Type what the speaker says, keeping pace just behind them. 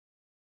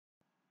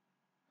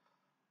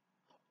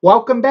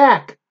Welcome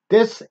back.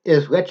 This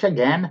is Rich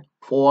again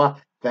for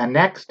the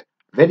next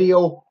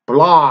video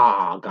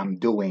blog I'm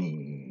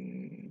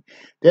doing.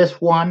 This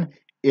one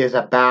is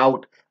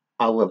about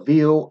a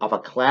review of a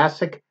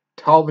classic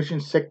television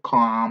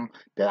sitcom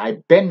that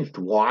I binge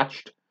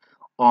watched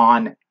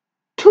on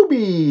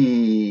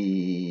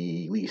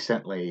Tubi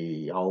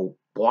recently. I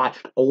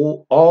watched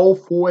all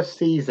 4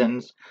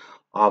 seasons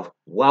of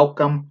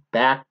Welcome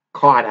Back,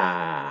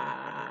 Kotter.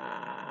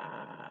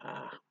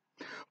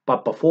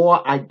 But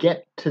before I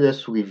get to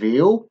this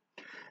review,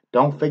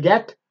 don't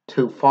forget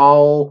to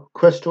follow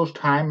Crystal's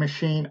Time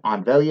Machine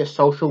on various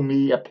social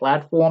media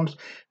platforms: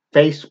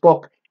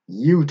 Facebook,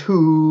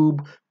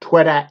 YouTube,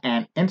 Twitter,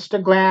 and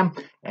Instagram.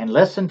 And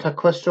listen to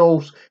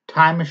Crystal's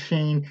Time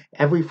Machine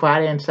every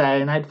Friday and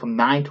Saturday night from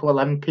 9 to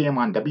 11 p.m.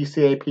 on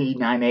WCAP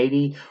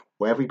 980,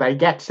 where everybody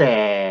gets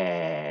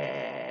it.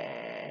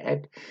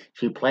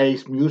 She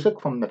plays music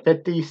from the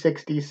 50s,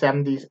 60s,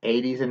 70s,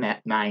 80s, and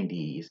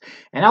 90s.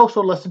 And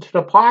also listen to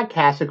the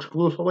podcast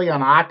exclusively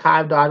on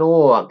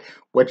archive.org,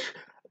 which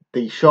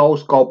the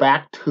shows go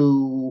back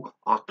to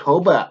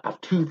October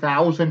of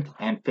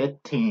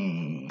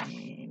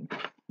 2015.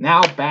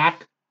 Now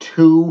back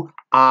to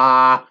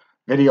our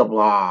video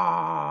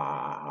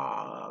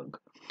blog.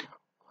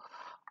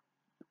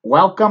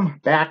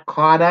 Welcome Back,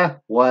 Kotter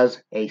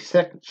was a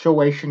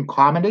situation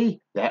comedy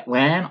that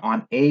ran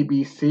on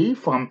ABC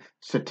from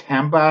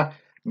September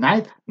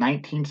 9th,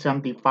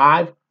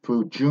 1975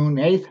 through June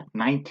 8th,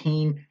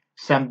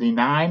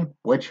 1979,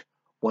 which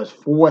was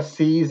 4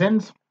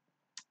 seasons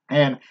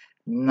and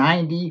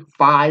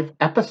 95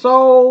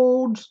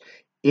 episodes.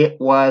 It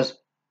was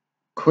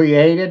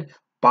created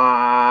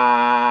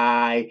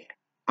by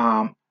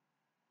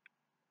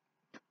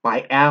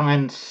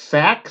Alan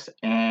Sachs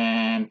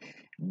and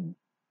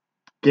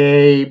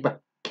Gabe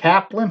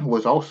Kaplan, who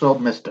was also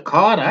Mr.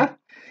 Kotter,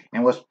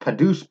 and was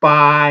produced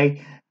by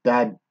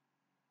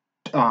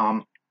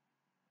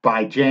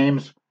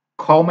James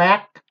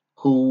Cormack,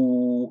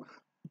 who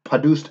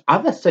produced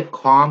other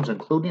sitcoms,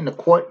 including The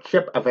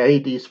Courtship of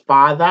Eddie's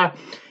Father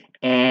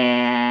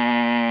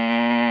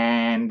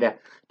and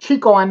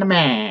Chico and the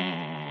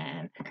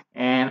Man.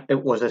 And it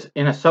was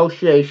in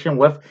association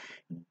with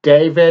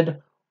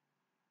David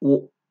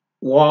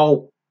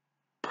Walper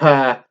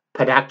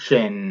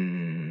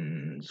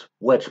Productions,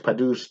 which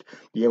produced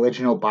the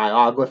original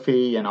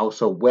biography and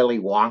also Willy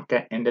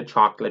Wonka and the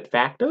Chocolate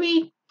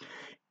Factory.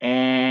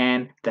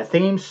 And the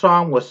theme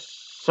song was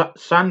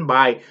sung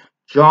by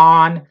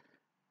John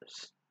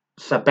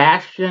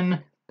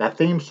Sebastian. The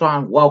theme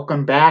song,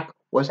 Welcome Back,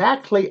 was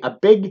actually a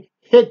big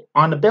hit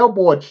on the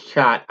Billboard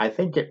chart. I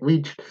think it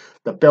reached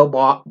the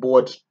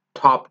Billboard's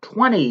top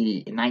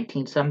 20 in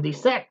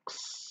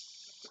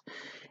 1976.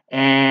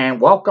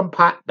 And Welcome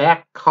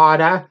Back,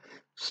 Kotter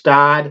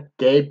starred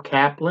Gabe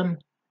Kaplan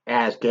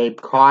as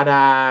Gabe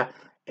Kotter,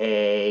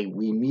 a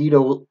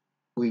remedial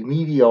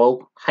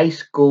high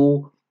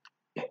school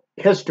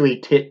history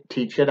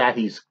teacher that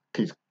he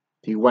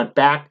went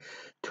back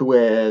to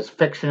his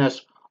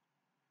fictitious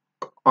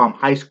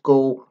high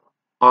school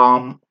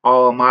alma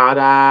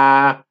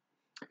mater,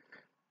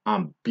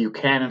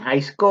 Buchanan High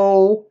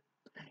School.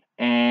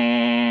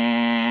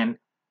 And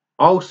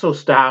also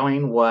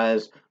starring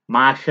was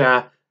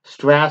Marsha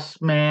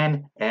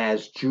Strassman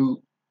as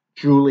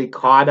Julie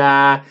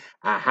Kotter,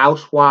 a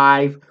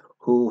housewife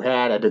who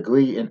had a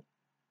degree in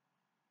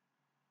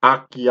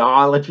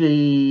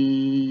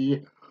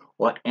archaeology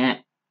or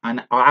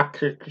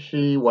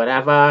anarchy,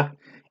 whatever,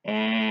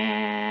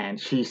 and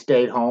she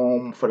stayed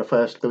home for the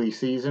first 3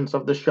 seasons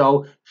of the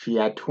show. She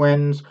had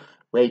twins,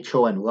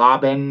 Rachel and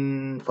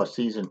Robin, for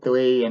season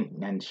 3,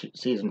 and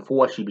season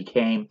 4 she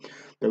became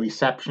the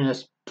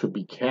receptionist to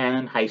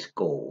Buchanan High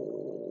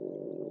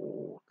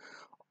School.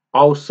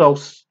 Also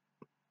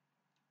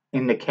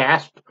in the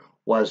cast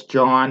was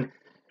John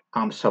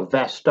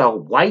Sylvester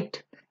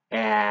White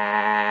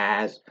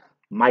as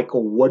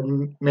Michael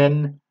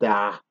Woodman,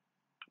 the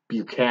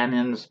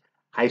Buchanan's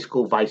high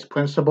school vice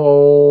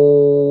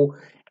principal,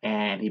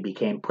 and he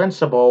became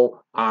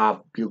principal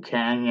of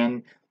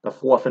Buchanan the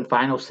 4th and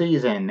final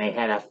season. They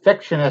had a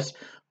fictitious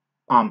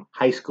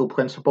high school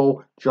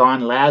principal,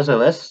 John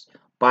Lazarus,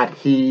 but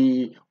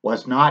he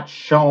was not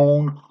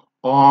shown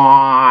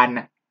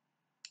on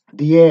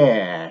the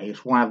air.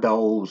 He's one of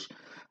those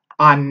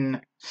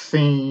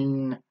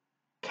unseen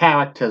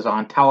characters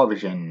on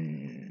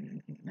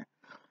television.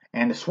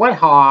 And the Sweat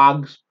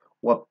Hogs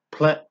were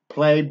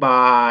played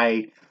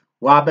by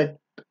Robert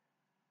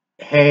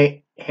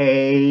Heggies,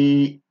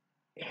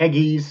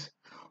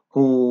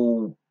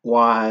 who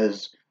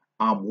was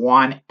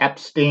Juan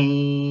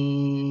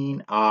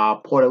Epstein, a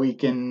Puerto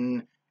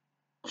Rican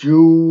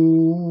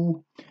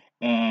Jew,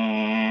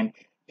 and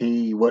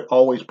he would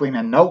always bring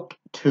a note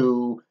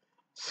to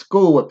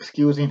school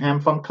excusing him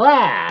from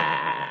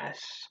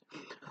class.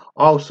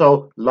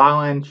 Also,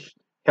 Lawrence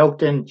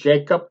Hilton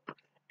Jacob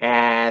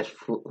as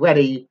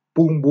Freddie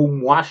Boom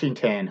Boom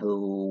Washington,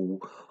 who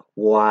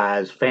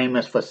was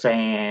famous for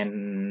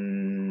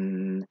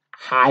saying,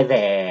 "Hi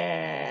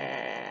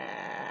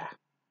there."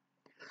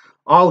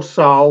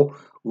 Also,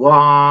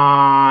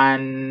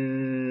 Ron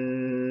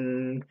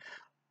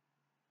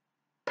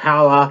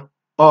Palo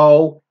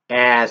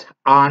as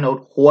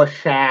Arnold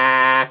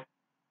Horshack.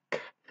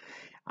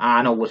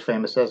 Arnold was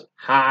famous as,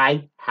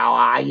 "Hi, how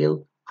are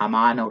you? I'm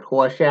Arnold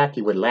Horshack."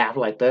 He would laugh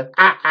like this.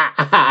 Ah, ah,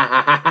 ah, ah,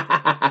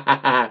 ah,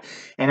 ah, ah.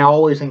 And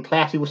always in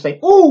class he would say,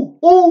 "Ooh,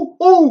 ooh,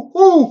 ooh,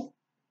 ooh."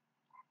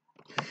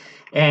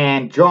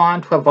 And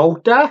John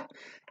Travolta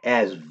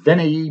as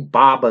Vinnie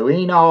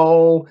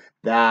Barbarino,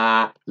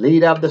 the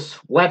leader of the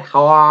Sweat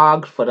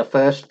Hogs for the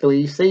first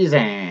 3 seasons.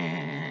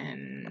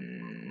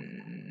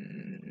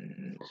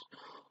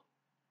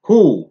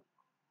 Who?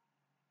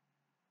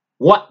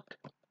 What?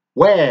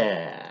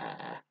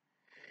 Where?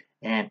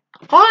 And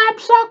I'm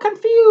so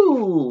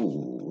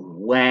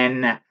confused.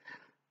 When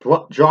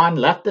John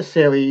left the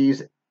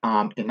series in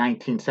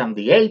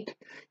 1978,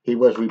 he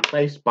was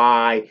replaced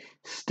by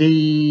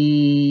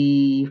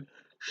Steve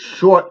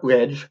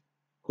Shortridge,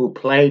 who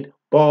played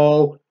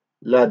Bo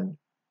LaDube.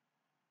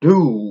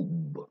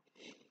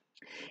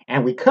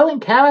 And recurring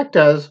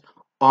characters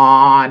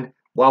on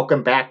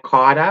Welcome Back,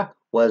 Kotter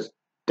was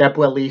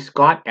Deborah Lee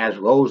Scott as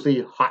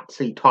Rosie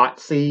Hotsy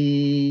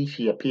Totsy.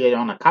 She appeared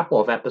on a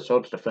couple of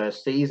episodes the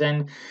first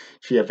season.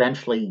 She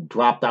eventually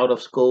dropped out of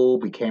school,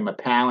 became a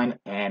parent,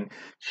 and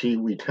she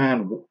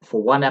returned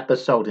for one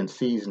episode in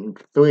season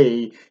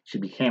 3. She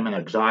became an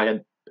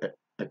exotic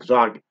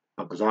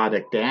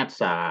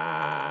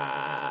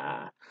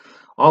dancer.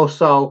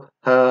 Also,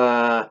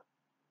 her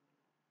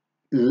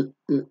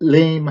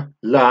Lim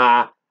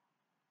La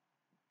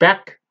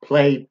Beck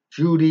played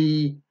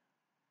Judy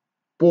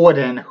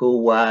Borden, who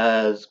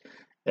was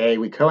a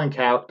recurring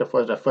character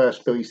for the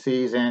first 3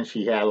 seasons.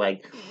 She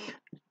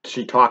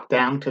talked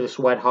down to the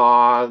Sweat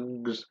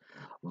Hogs.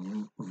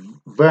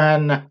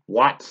 Vern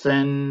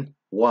Watson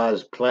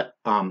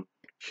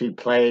she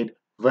played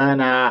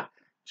Verna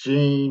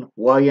Jean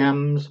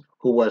Williams,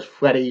 who was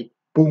Freddie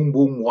Boom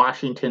Boom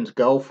Washington's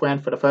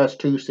girlfriend for the first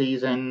 2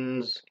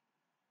 seasons.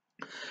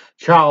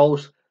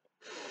 Charles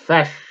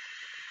Feshman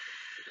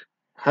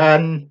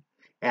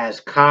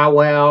as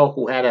Carwell,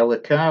 who had a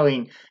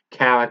recurring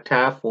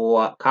character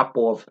for a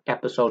couple of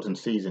episodes in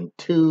season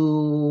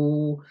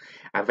 2.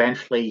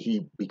 Eventually,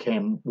 he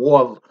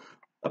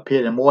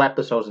appeared in more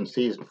episodes in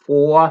season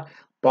 4.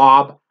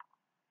 Bob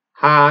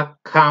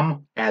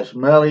Harcum as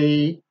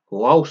Murray,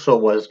 who also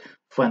was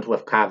friends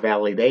with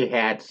Carvelli. They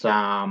had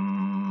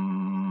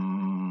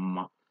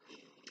some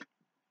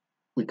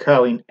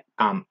recurring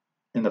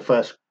in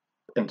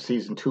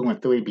season 2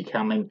 and 3,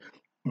 becoming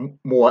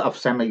more of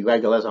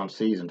semi-regulars on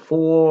season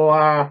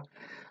 4.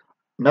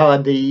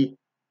 Melody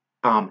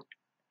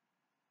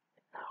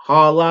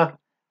Harla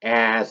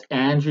as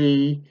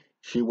Angie.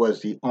 She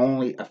was the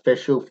only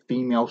official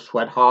female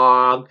Sweat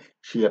Hog.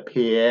 She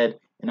appeared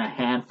in a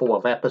handful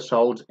of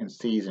episodes in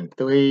season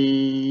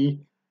 3.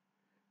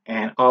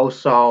 And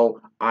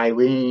also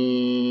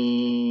Irene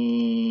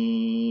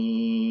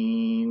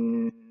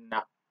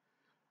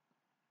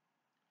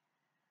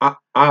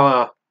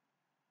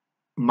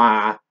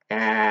Ma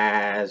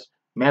as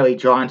Mary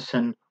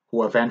Johnson,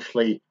 who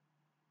eventually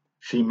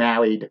she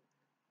married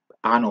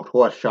Arnold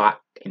Horshack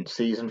in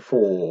season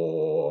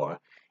 4.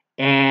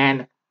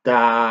 And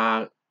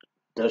the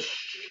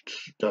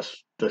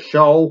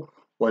show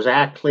was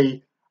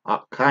actually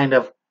kind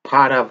of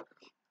part of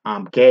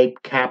Gabe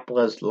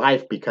Kapler's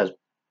life, because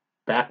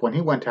back when he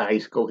went to high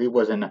school, he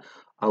was in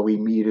a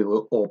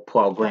remedial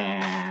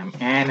program.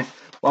 And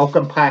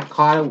Welcome Back,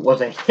 Kotter was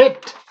a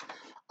hit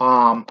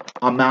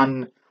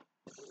among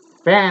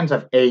fans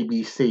of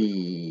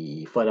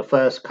ABC for the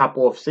first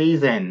couple of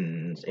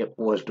seasons. It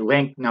was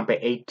ranked number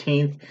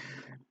 18th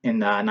in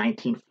the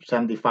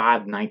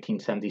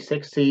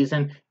 1975-1976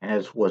 season, and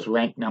it was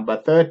ranked number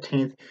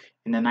 13th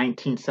in the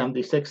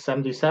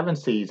 1976-77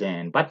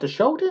 season. But the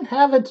show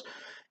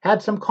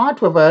had some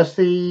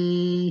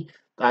controversy.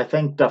 I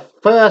think the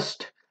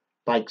first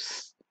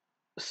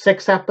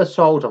 6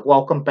 episodes of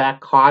Welcome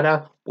Back,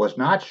 Kotter was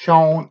not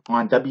shown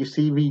on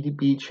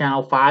WCVB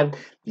Channel 5,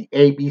 the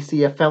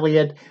ABC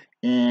affiliate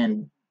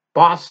in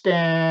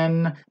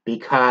Boston,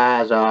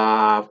 because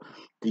of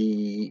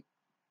the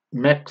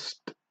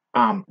mixed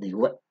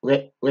the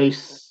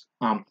race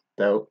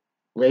the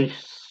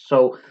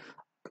racial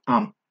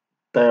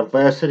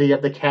diversity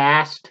of the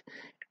cast.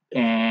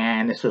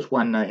 And this was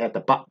when they had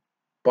the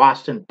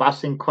Boston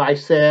busing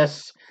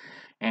crisis.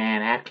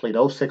 And actually,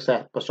 those 6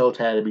 episodes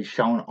had to be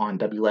shown on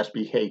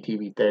WSBK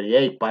TV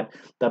 38, but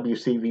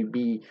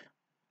WCVB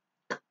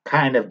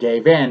kind of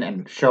gave in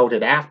and showed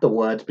it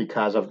afterwards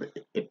because of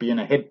it being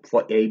a hit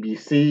for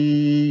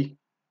ABC.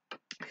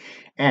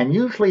 And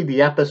usually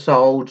the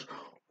episodes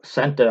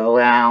centered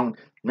around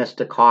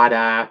Mr.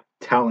 Kotter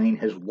telling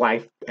his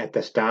wife at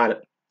the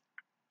start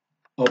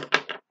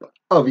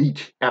of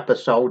each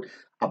episode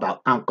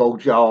about uncle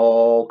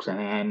jokes,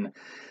 and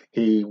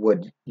he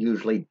would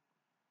usually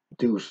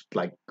do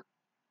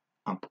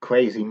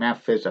crazy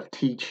methods of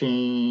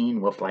teaching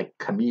with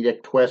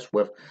comedic twists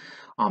with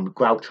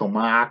Groucho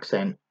Marx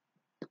and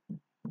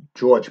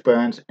George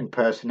Burns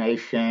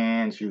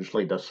impersonations.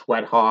 Usually the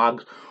sweat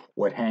hogs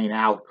would hang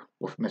out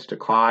with Mr.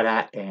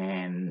 Kotter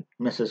and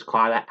Mrs.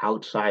 Kotter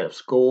outside of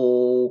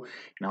school,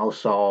 and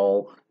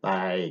also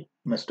like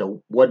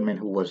Mr. Woodman,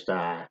 who was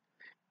the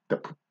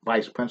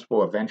vice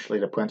principal, eventually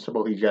the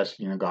principal. He just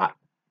got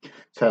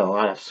said a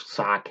lot of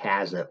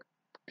sarcastic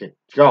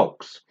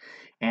jokes,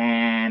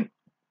 and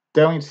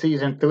during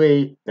season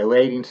 3, the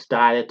ratings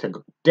started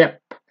to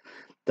dip.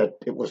 That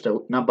it was the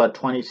number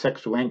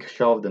 26 ranked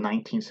show of the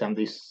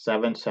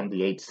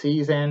 1977-78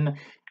 season,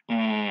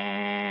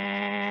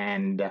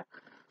 and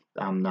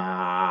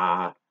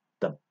the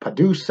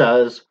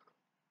producers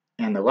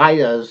and the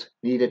writers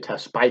needed to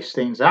spice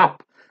things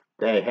up.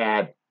 They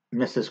had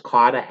Mrs.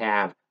 Carter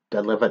have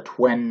deliver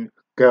twin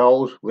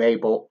girls,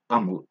 Rachel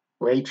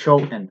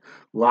and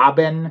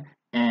Robin,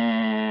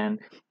 and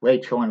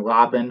Rachel and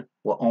Robin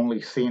were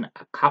only seen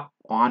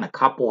on a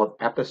couple of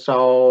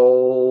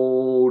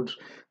episodes.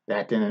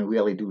 That didn't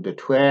really do the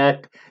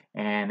trick,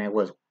 and it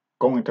was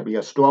going to be a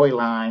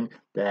storyline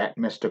that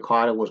Mr.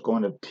 Carter was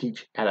going to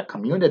teach at a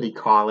community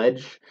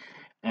college,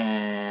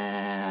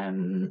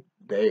 and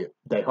they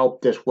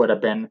hoped this would have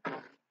been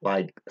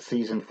like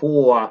season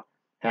 4,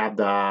 have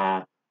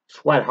the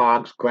Sweat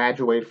Hogs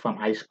graduate from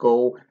high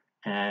school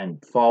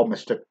and follow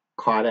Mr.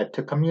 Carter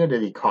to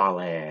community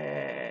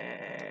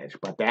college,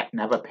 but that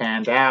never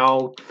panned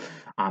out.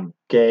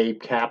 Gabe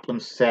Kaplan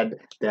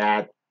said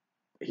that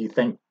he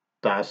thinks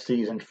the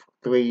season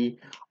 3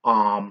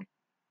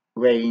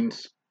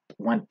 ratings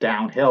went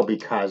downhill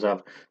because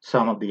of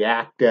some of the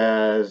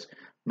actors.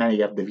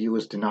 Many of the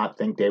viewers did not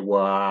think they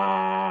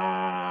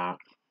were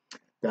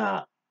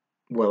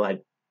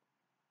like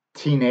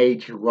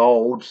teenage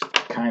roles.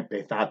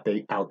 They thought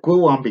they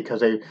outgrew them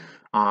because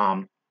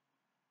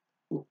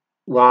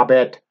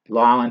Robert,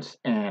 Lawrence,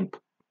 and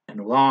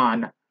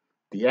Ron,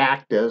 the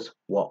actors,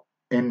 were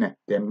in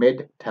their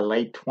mid to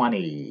late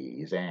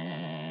 20s,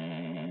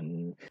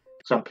 and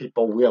some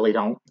people really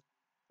don't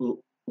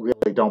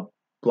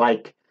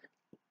like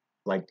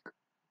like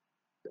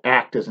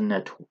actors in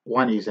their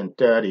 20s and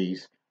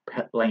 30s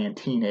playing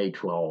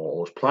teenage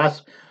roles.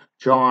 Plus,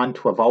 John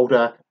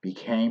Travolta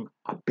became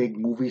a big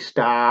movie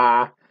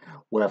star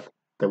with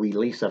the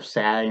release of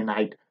Saturday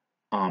Night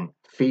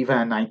Fever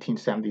in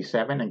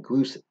 1977 and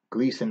Grease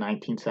in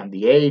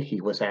 1978.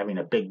 He was having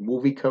a big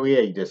movie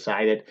career. He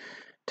decided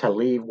to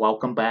leave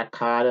Welcome Back,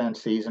 Kotter in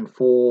season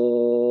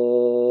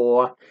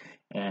 4,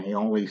 and he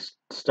only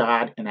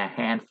starred in a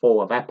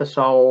handful of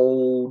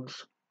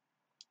episodes.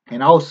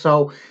 And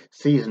also,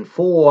 season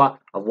 4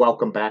 of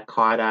Welcome Back,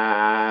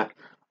 Kotter,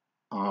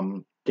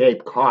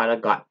 Gabe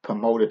Kotter got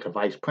promoted to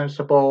vice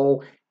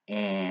principal,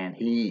 and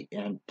he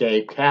and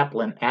Gabe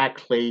Kaplan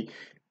actually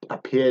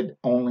appeared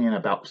only in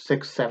about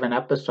 6-7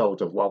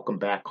 episodes of Welcome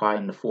Back, Kotter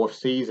in the 4th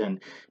season,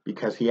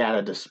 because he had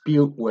a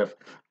dispute with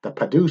the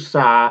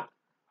producer,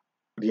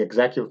 the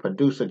executive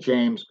producer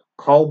James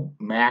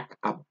Colmack,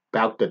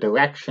 about the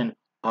direction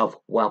of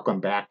Welcome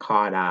Back,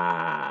 Kotter.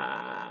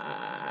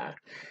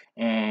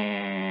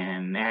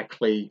 And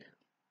actually,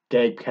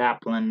 Gabe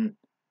Kaplan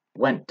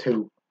went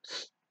to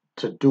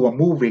do a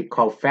movie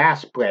called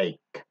Fast Break,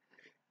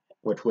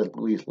 which was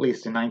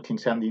released in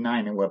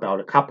 1979, and were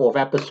about a couple of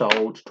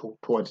episodes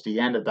towards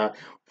the end of the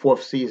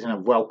 4th season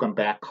of Welcome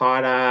Back,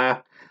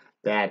 Kotter,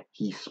 that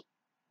Mr.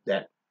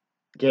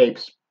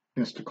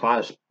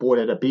 Kotter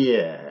sported a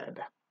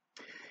beard.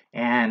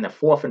 And the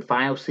 4th and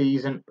final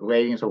season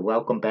ratings of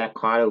Welcome Back,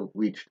 Kotter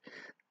reached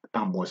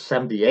was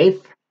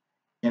 78th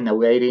in the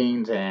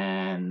ratings,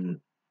 and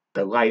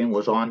the writing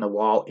was on the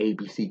wall.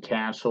 ABC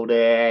canceled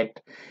it.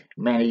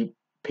 Many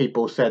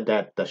people said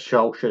that the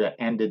show should have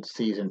ended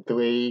season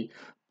 3,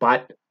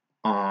 but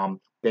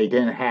they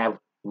didn't have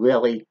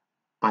really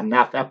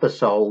enough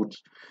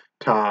episodes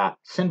to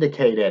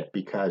syndicate it,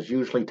 because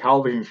usually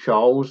television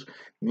shows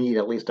need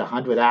at least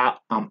 100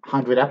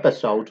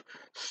 episodes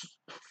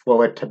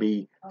for it to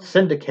be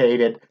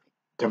syndicated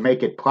to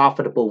make it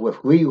profitable with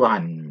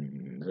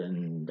reruns.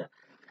 And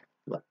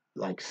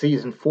like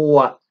season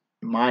 4,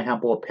 in my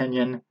humble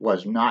opinion,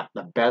 was not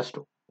the best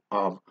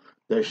of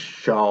the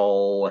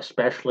show,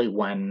 especially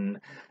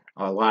when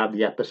a lot of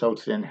the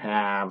episodes didn't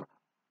have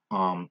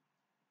Mr.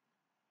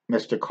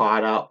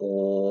 Kotter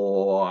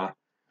or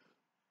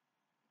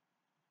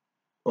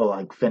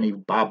like Vinnie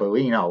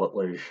Barbarino. It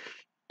was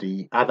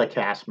the other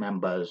cast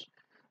members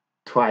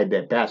tried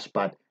their best,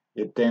 but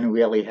it didn't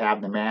really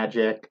have the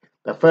magic.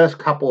 The first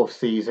couple of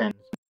seasons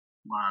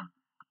were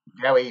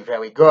very,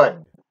 very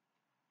good,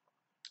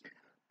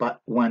 but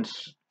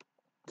once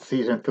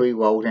season 3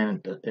 rolled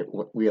in, it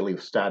really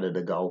started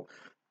to go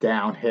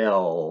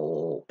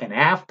downhill. And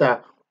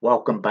after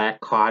Welcome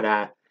Back,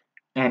 Kotter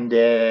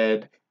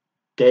ended,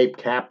 Gabe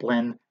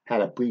Kaplan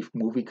had a brief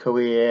movie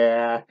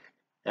career,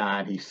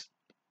 and he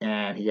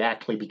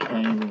actually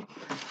became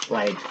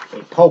like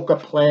a poker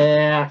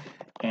player,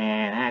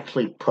 and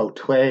actually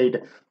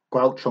portrayed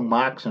Groucho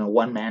Marx in a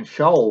one-man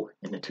show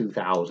in the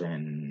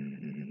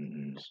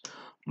 2000s.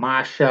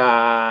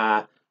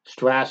 Marsha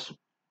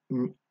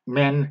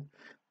Strassman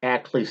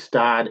actually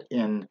starred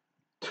in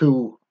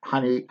 2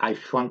 Honey, I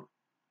Shrunk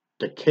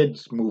the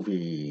Kids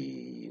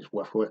movies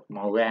with Rick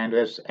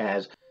Moranis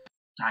as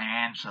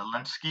Diane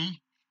Zelinsky,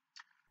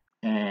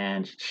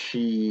 and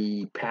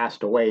she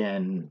passed away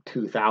in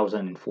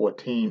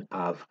 2014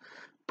 of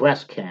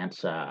breast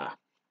cancer.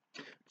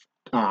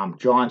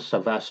 John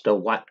Sylvester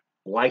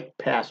White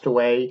passed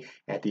away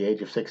at the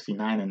age of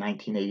 69 in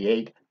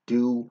 1988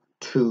 due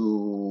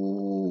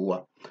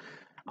to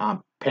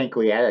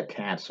pancreatic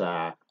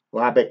cancer.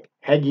 Robert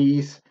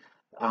Heggies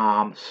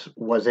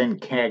was in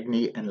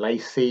Cagney and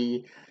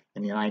Lacey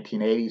in the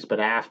 1980s, but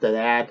after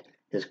that,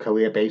 his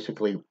career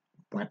basically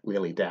went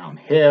really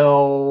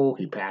downhill.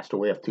 He passed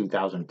away of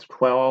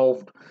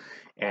 2012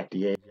 at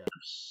the age of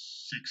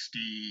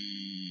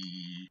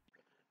 60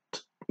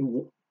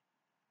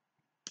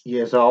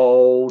 years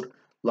old.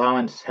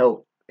 Lawrence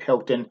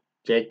Hilton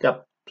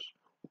Jacobs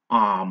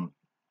um,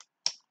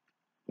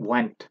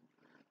 went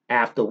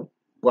after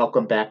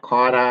Welcome Back,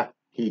 Kotter.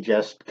 He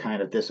just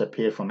kind of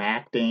disappeared from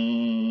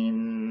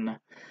acting.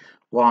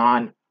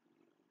 Ron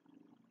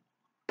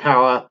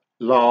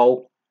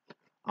Parlow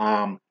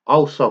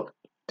also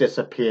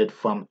disappeared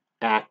from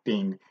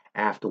acting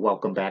after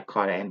Welcome Back,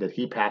 Kotter ended.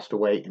 He passed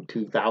away in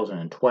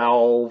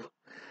 2012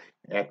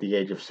 at the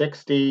age of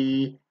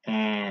 60.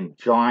 And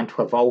John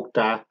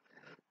Travolta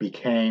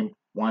became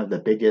one of the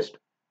biggest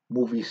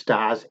movie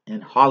stars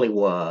in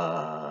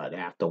Hollywood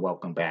after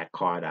Welcome Back,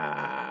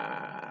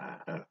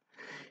 Kotter.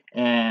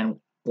 And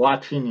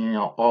watching,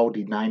 all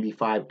the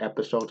 95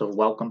 episodes of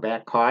Welcome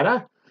Back,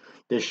 Kotter,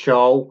 this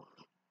show,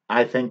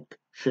 I think,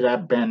 should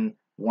have been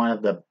one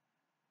of the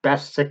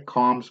best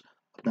sitcoms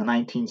of the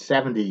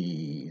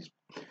 1970s.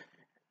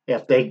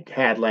 If they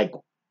had, like,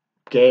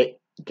 Gabe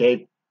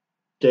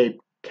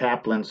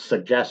Kaplan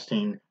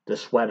suggesting the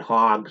Sweat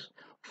Hogs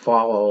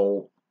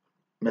follow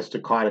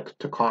Mr. Kotter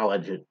to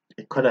college,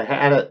 it could have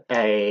had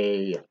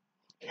a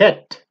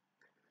hit.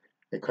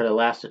 It could have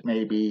lasted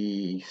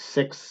maybe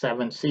 6,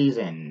 7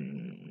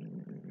 seasons.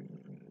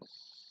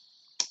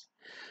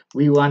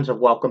 Reruns of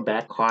Welcome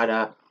Back,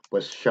 Kotter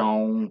was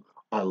shown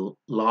a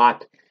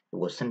lot. It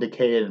was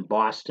syndicated in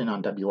Boston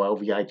on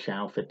WLVI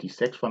Channel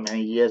 56 for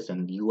many years,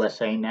 and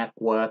USA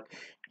Network,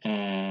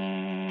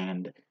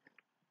 and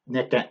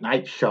Nick at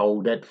Night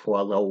showed it for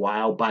a little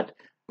while, but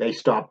they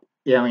stopped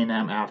airing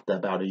them after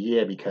about a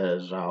year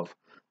because of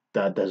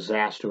the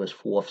disastrous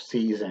 4th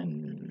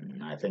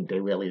season. I think they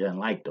really didn't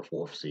like the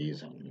 4th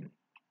season.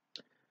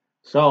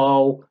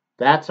 So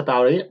that's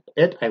about it.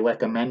 I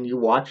recommend you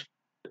watch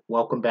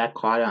Welcome Back,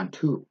 Kotter on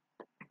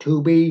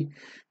Tubi.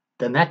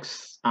 The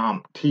next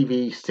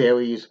TV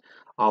series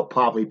I'll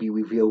probably be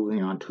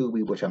reviewing on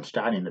Tubi, which I'm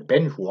starting to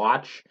binge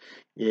watch,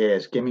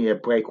 is Give Me a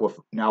Break with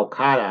Nell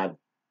Carter.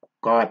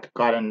 I've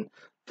gotten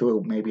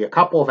through maybe a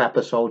couple of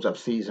episodes of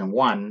season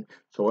 1,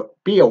 so it'll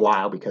be a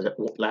while because it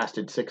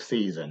lasted 6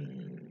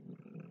 seasons.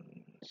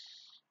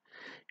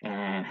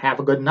 And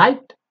have a good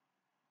night,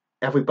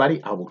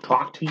 everybody. I will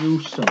talk to you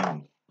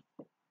soon.